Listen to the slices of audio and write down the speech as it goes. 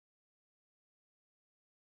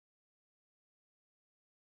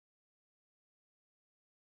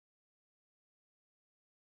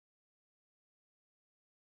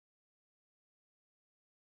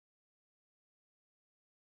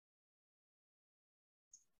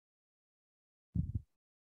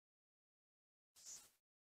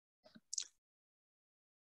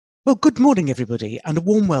Well, good morning, everybody, and a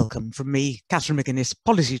warm welcome from me, Catherine McGuinness,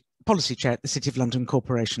 Policy Chair at the City of London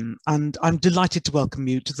Corporation. And I'm delighted to welcome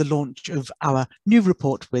you to the launch of our new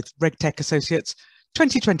report with RegTech Associates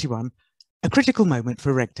 2021, a critical moment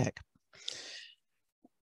for RegTech.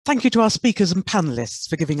 Thank you to our speakers and panelists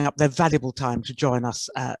for giving up their valuable time to join us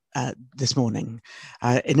this morning.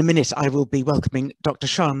 In a minute, I will be welcoming Dr.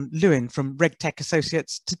 Lewin from RegTech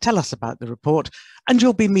Associates to tell us about the report, and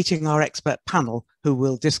you'll be meeting our expert panel who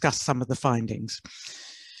will discuss some of the findings.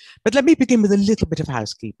 But let me begin with a little bit of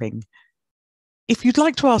housekeeping. If you'd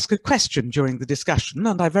like to ask a question during the discussion,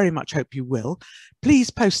 and I very much hope you will, please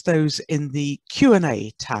post those in the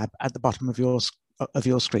Q&A tab at the bottom of your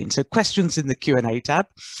screen. So questions in the Q&A tab,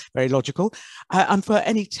 very logical. And for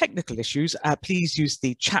any technical issues, please use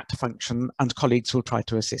the chat function and colleagues will try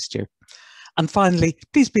to assist you. And finally,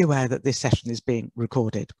 please be aware that this session is being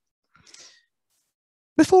recorded.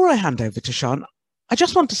 Before I hand over to Sian, I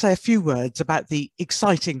just want to say a few words about the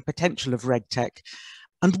exciting potential of RegTech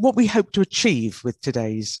and what we hope to achieve with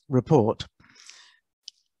today's report.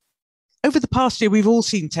 Over the past year, we've all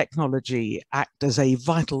seen technology act as a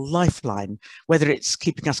vital lifeline, whether it's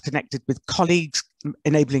keeping us connected with colleagues,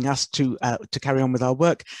 enabling us to carry on with our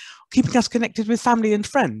work, keeping us connected with family and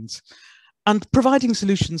friends, and providing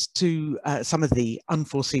solutions to some of the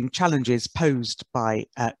unforeseen challenges posed by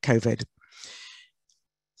COVID.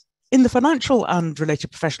 In the financial and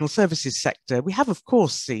related professional services sector, we have, of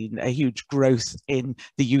course, seen a huge growth in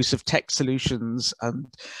the use of tech solutions and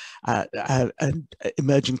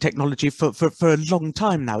emerging technology for a long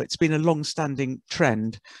time now. It's been a long-standing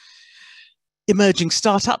trend. Emerging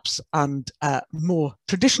startups and more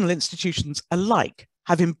traditional institutions alike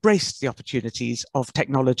have embraced the opportunities of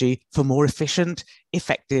technology for more efficient,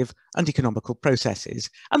 effective, and economical processes.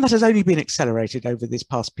 And that has only been accelerated over this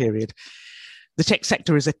past period. The tech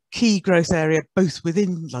sector is a key growth area, both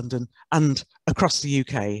within London and across the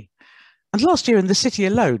UK. And last year in the city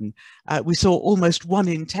alone, we saw almost 1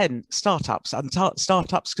 in 10 startups, and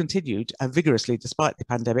startups continued vigorously despite the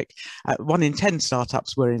pandemic. 1 in 10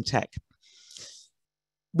 startups were in tech.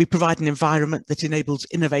 We provide an environment that enables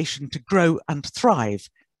innovation to grow and thrive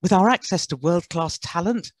with our access to world-class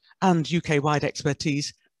talent and UK-wide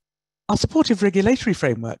expertise, our supportive regulatory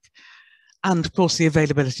framework, and of course the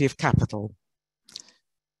availability of capital.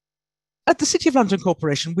 At the City of London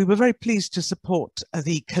Corporation, we were very pleased to support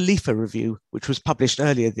the Kalifa review, which was published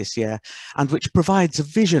earlier this year, and which provides a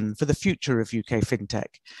vision for the future of UK FinTech.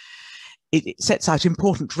 It sets out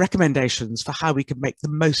important recommendations for how we can make the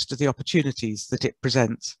most of the opportunities that it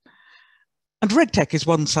presents. And RegTech is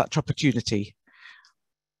one such opportunity.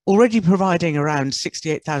 Already providing around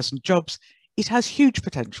 68,000 jobs, it has huge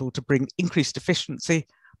potential to bring increased efficiency,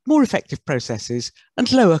 more effective processes, and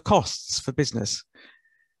lower costs for business.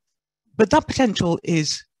 But that potential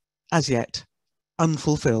is, as yet,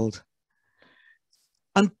 unfulfilled.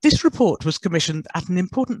 And this report was commissioned at an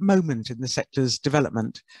important moment in the sector's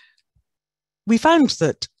development. We found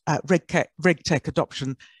that RegTech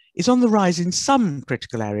adoption is on the rise in some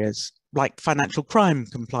critical areas, like financial crime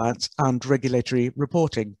compliance and regulatory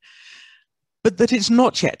reporting, but that it's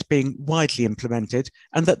not yet being widely implemented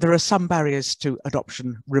and that there are some barriers to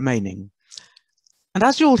adoption remaining. And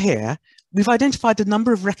as you'll hear, we've identified a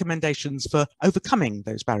number of recommendations for overcoming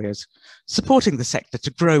those barriers, supporting the sector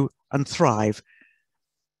to grow and thrive,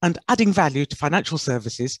 and adding value to financial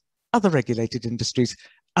services, other regulated industries,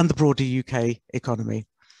 and the broader UK economy.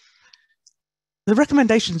 The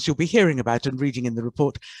recommendations you'll be hearing about and reading in the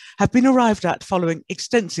report have been arrived at following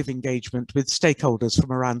extensive engagement with stakeholders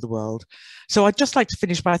from around the world. So I'd just like to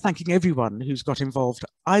finish by thanking everyone who's got involved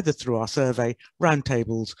either through our survey,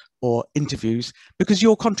 roundtables, or interviews, because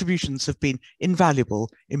your contributions have been invaluable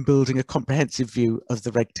in building a comprehensive view of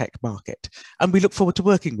the RegTech market. And we look forward to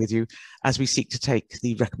working with you as we seek to take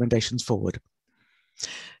the recommendations forward.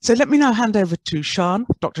 So let me now hand over to Sian,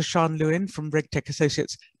 Dr. Sian Lewin from RegTech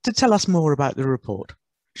Associates, to tell us more about the report.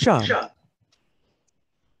 Sian. Sure.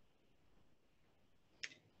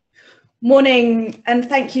 Morning, and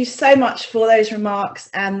thank you so much for those remarks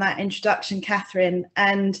and that introduction, Catherine.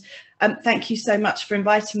 And thank you so much for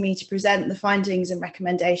inviting me to present the findings and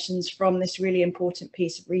recommendations from this really important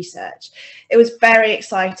piece of research. It was very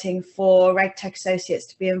exciting for RegTech Associates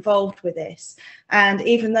to be involved with this. And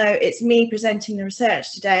even though it's me presenting the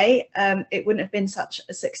research today, it wouldn't have been such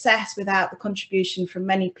a success without the contribution from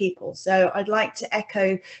many people. So I'd like to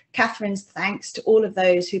echo Catherine's thanks to all of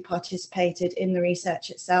those who participated in the research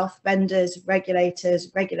itself, vendors, regulators,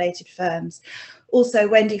 regulated firms, Also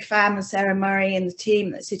Wendy Pham and Sarah Murray and the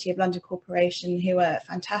team at City of London Corporation, who are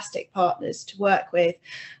fantastic partners to work with.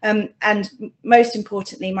 And most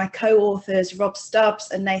importantly, my co-authors, Rob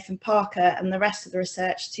Stubbs and Nathan Parker, and the rest of the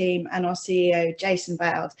research team, and our CEO, Jason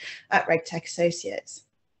Boud at RegTech Associates.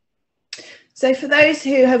 So for those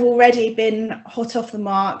who have already been hot off the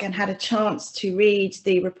mark and had a chance to read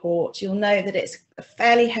the report, you'll know that it's a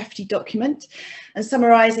fairly hefty document, and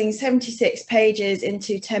summarising 76 pages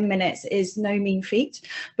into 10 minutes is no mean feat,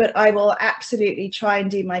 but I will absolutely try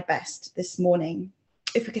and do my best this morning.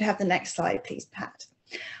 If we could have the next slide, please, Pat.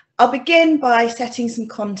 I'll begin by setting some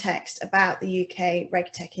context about the UK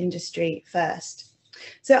RegTech industry first.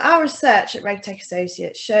 So our research at RegTech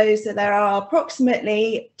Associates shows that there are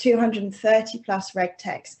approximately 230 plus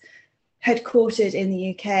RegTechs headquartered in the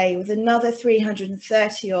UK, with another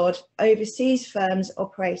 330 odd overseas firms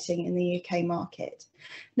operating in the UK market.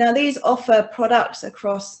 Now, these offer products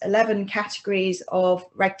across 11 categories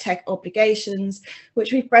of RegTech obligations,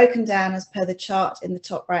 which we've broken down as per the chart in the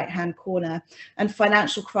top right-hand corner. And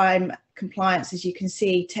financial crime compliance, as you can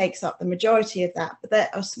see, takes up the majority of that. But there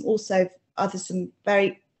are some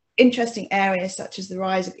very interesting areas, such as the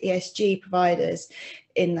rise of ESG providers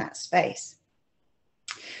in that space.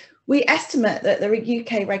 We estimate that the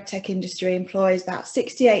UK RegTech industry employs about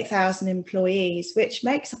 68,000 employees, which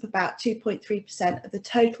makes up about 2.3% of the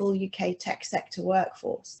total UK tech sector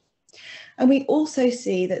workforce. And we also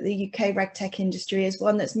see that the UK RegTech industry is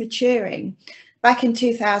one that's maturing. Back in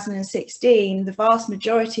 2016, the vast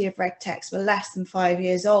majority of RegTechs were less than 5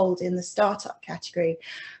 years old in the startup category.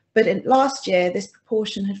 But last year, this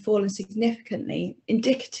proportion had fallen significantly,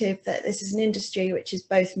 indicative that this is an industry which is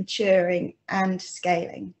both maturing and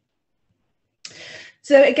scaling.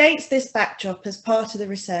 So against this backdrop, as part of the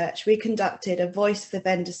research, we conducted a Voice of the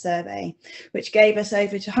Vendor survey, which gave us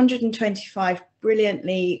over 125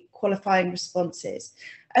 brilliantly qualifying responses.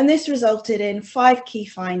 And this resulted in 5 key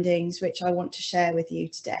findings, which I want to share with you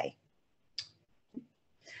today.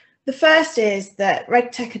 The first is that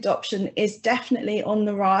RegTech adoption is definitely on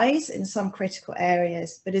the rise in some critical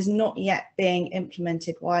areas, but is not yet being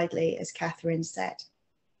implemented widely, as Catherine said.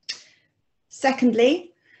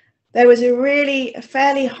 Secondly, there was a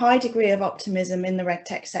fairly high degree of optimism in the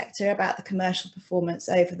RegTech sector about the commercial performance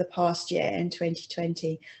over the past year in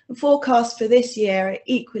 2020. The forecasts for this year are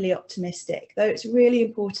equally optimistic, though it's really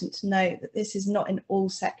important to note that this is not in all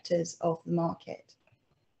sectors of the market.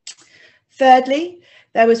 Thirdly,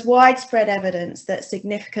 there was widespread evidence that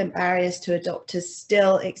significant barriers to adopters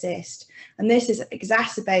still exist, and this is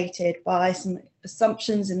exacerbated by some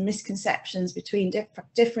assumptions and misconceptions between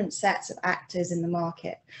different sets of actors in the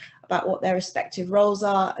market about what their respective roles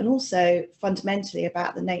are, and also fundamentally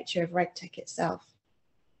about the nature of RegTech itself.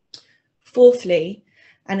 Fourthly,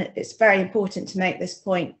 and it's very important to make this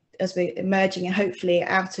point as we're emerging hopefully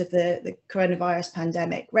out of the coronavirus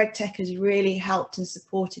pandemic, RegTech has really helped and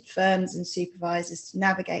supported firms and supervisors to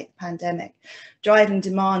navigate the pandemic, driving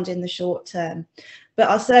demand in the short term. But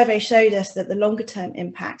our survey showed us that the longer term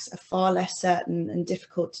impacts are far less certain and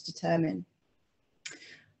difficult to determine.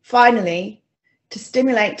 Finally, to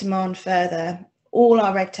stimulate demand further, all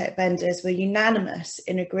our RegTech vendors were unanimous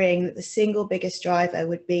in agreeing that the single biggest driver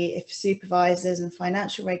would be if supervisors and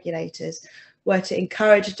financial regulators were to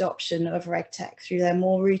encourage adoption of RegTech through their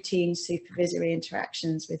more routine supervisory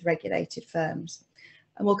interactions with regulated firms.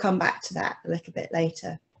 And we'll come back to that a little bit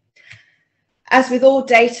later. As with all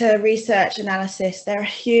data research analysis, there are a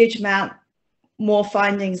huge amount more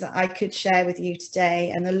findings that I could share with you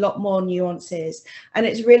today, and a lot more nuances. And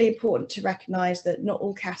it's really important to recognise that not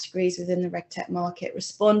all categories within the RegTech market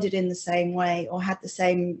responded in the same way or had the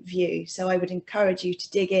same view. So I would encourage you to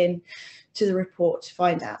dig in to the report to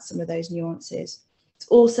find out some of those nuances. It's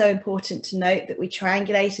also important to note that we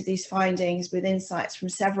triangulated these findings with insights from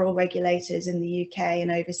several regulators in the UK and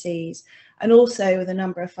overseas, and also with a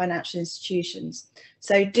number of financial institutions.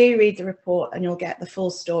 So do read the report and you'll get the full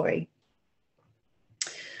story.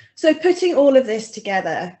 So putting all of this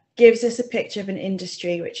together gives us a picture of an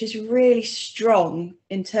industry which is really strong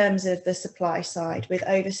in terms of the supply side, with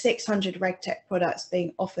over 600 RegTech products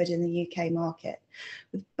being offered in the UK market,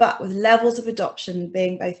 but with levels of adoption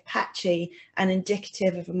being both patchy and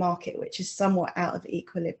indicative of a market which is somewhat out of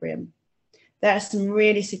equilibrium. There are some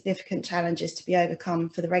really significant challenges to be overcome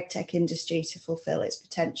for the RegTech industry to fulfil its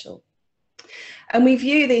potential. And we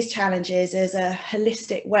view these challenges as a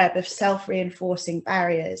holistic web of self-reinforcing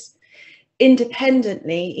barriers.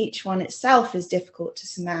 Independently, each one itself is difficult to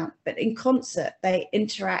surmount, but in concert, they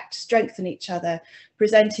interact, strengthen each other,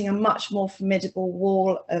 presenting a much more formidable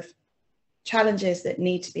wall of challenges that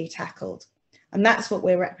need to be tackled. And that's what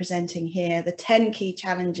we're representing here, the 10 key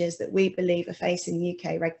challenges that we believe are facing the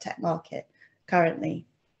UK RegTech market currently.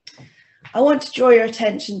 I want to draw your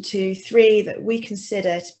attention to 3 that we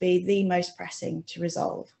consider to be the most pressing to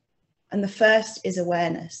resolve. And the first is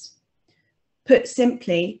awareness. Put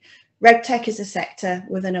simply, RegTech is a sector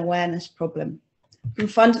with an awareness problem. From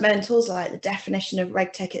fundamentals like the definition of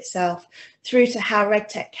RegTech itself, through to how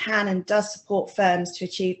RegTech can and does support firms to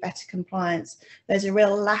achieve better compliance, there's a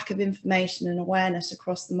real lack of information and awareness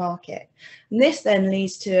across the market. And this then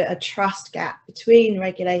leads to a trust gap between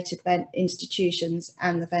regulated institutions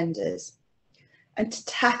and the vendors. And to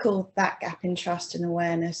tackle that gap in trust and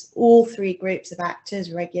awareness, all 3 groups of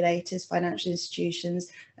actors, regulators, financial institutions,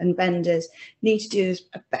 and vendors, need to do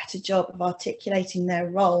a better job of articulating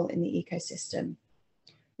their role in the ecosystem.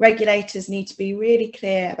 Regulators need to be really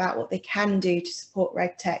clear about what they can do to support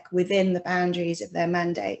RegTech within the boundaries of their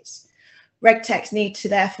mandates. RegTechs need to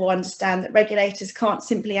therefore understand that regulators can't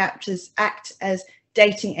simply act as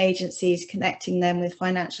dating agencies connecting them with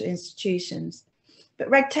financial institutions. But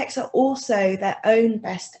RegTechs are also their own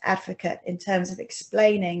best advocate in terms of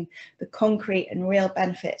explaining the concrete and real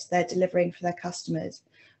benefits they're delivering for their customers.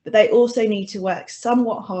 But they also need to work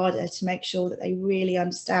somewhat harder to make sure that they really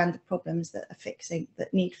understand the problems that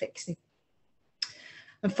need fixing.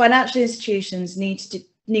 And financial institutions need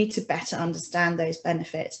to better understand those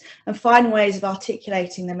benefits and find ways of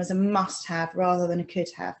articulating them as a must-have rather than a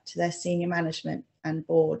could-have to their senior management and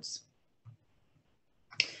boards.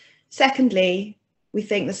 Secondly, we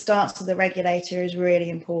think the stance of the regulator is really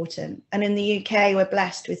important. And in the UK, we're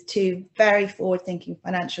blessed with 2 very forward-thinking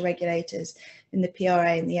financial regulators in the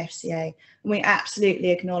PRA and the FCA. And we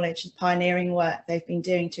absolutely acknowledge the pioneering work they've been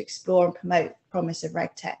doing to explore and promote the promise of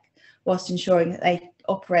RegTech, whilst ensuring that they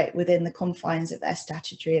operate within the confines of their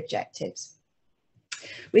statutory objectives.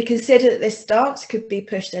 We consider that this stance could be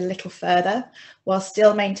pushed a little further while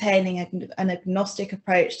still maintaining an agnostic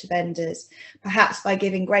approach to vendors, perhaps by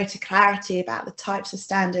giving greater clarity about the types of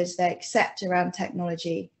standards they expect around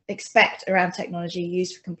technology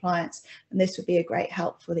used for compliance, and this would be a great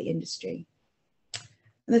help for the industry.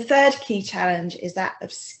 And the third key challenge is that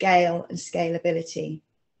of scale and scalability.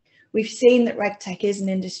 We've seen that RegTech is an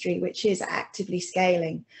industry which is actively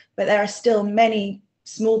scaling, but there are still many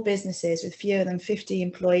small businesses with fewer than 50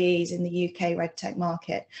 employees in the UK RegTech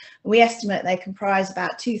market. And we estimate they comprise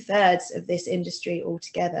about 2/3 of this industry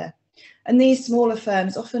altogether. And these smaller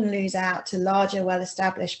firms often lose out to larger,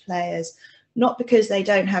 well-established players, not because they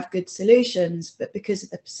don't have good solutions, but because of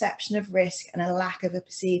the perception of risk and a lack of a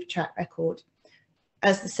perceived track record.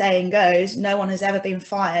 As the saying goes, no one has ever been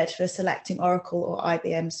fired for selecting Oracle or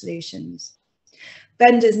IBM solutions.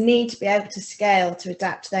 Vendors need to be able to scale to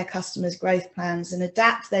adapt to their customers' growth plans and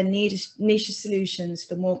adapt their niche solutions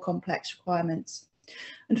for more complex requirements.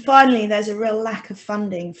 And finally, there's a real lack of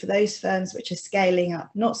funding for those firms which are scaling up,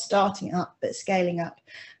 not starting up, but scaling up.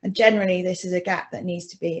 And generally, this is a gap that needs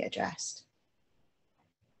to be addressed.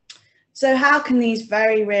 So how can these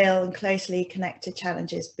very real and closely connected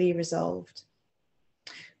challenges be resolved?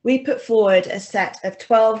 We put forward a set of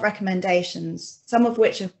 12 recommendations, some of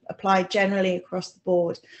which are applied generally across the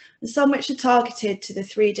board, and some which are targeted to the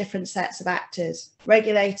 3 different sets of actors: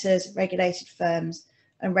 regulators, regulated firms,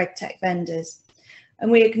 and RegTech vendors. And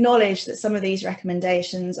we acknowledge that some of these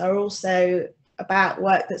recommendations are also about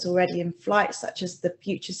work that's already in flight, such as the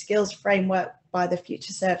Future Skills Framework by the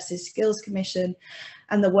Future Services Skills Commission,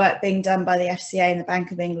 and the work being done by the FCA and the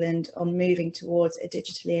Bank of England on moving towards a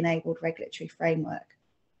digitally enabled regulatory framework.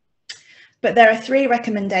 But there are 3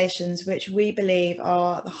 recommendations which we believe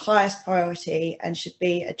are the highest priority and should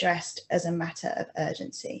be addressed as a matter of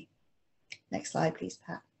urgency. Next slide, please,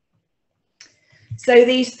 Pat. So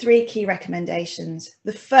these 3 key recommendations.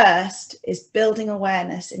 The first is building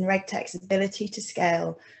awareness in RegTech's ability to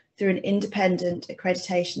scale through an independent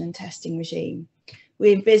accreditation and testing regime.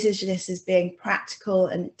 We envisage this as being practical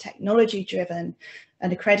and technology driven,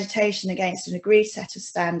 and accreditation against an agreed set of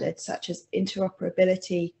standards such as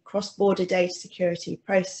interoperability, cross-border data security,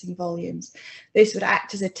 processing volumes. This would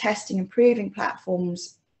act as a testing and proving platform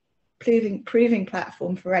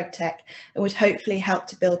for RegTech and would hopefully help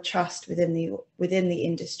to build trust within the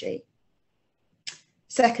industry.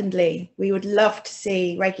 Secondly, we would love to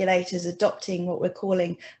see regulators adopting what we're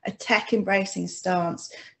calling a tech-embracing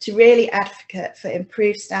stance to really advocate for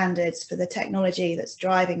improved standards for the technology that's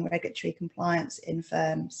driving regulatory compliance in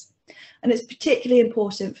firms. And it's particularly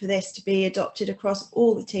important for this to be adopted across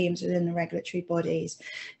all the teams within the regulatory bodies,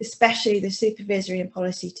 especially the supervisory and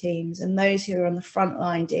policy teams and those who are on the front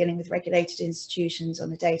line dealing with regulated institutions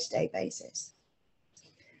on a day-to-day basis.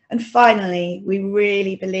 And finally, we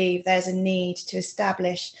really believe there's a need to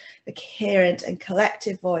establish a coherent and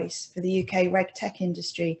collective voice for the UK RegTech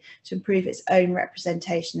industry to improve its own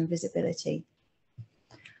representation and visibility.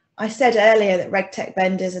 I said earlier that RegTech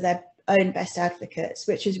vendors are their own best advocates,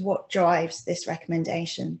 which is what drives this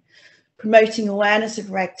recommendation. Promoting awareness of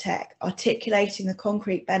RegTech, articulating the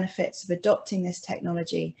concrete benefits of adopting this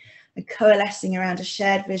technology, and coalescing around a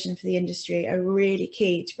shared vision for the industry are really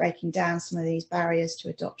key to breaking down some of these barriers to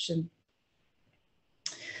adoption.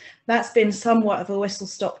 That's been somewhat of a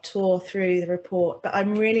whistle-stop tour through the report, but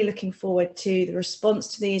I'm really looking forward to the response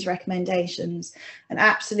to these recommendations and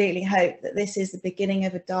absolutely hope that this is the beginning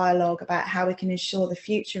of a dialogue about how we can ensure the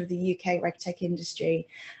future of the UK RegTech industry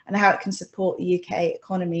and how it can support the UK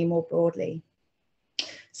economy more broadly.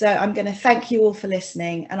 So I'm going to thank you all for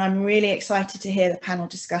listening, and I'm really excited to hear the panel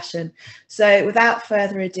discussion. So without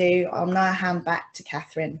further ado, I'll now hand back to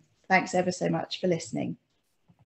Catherine. Thanks ever so much for listening.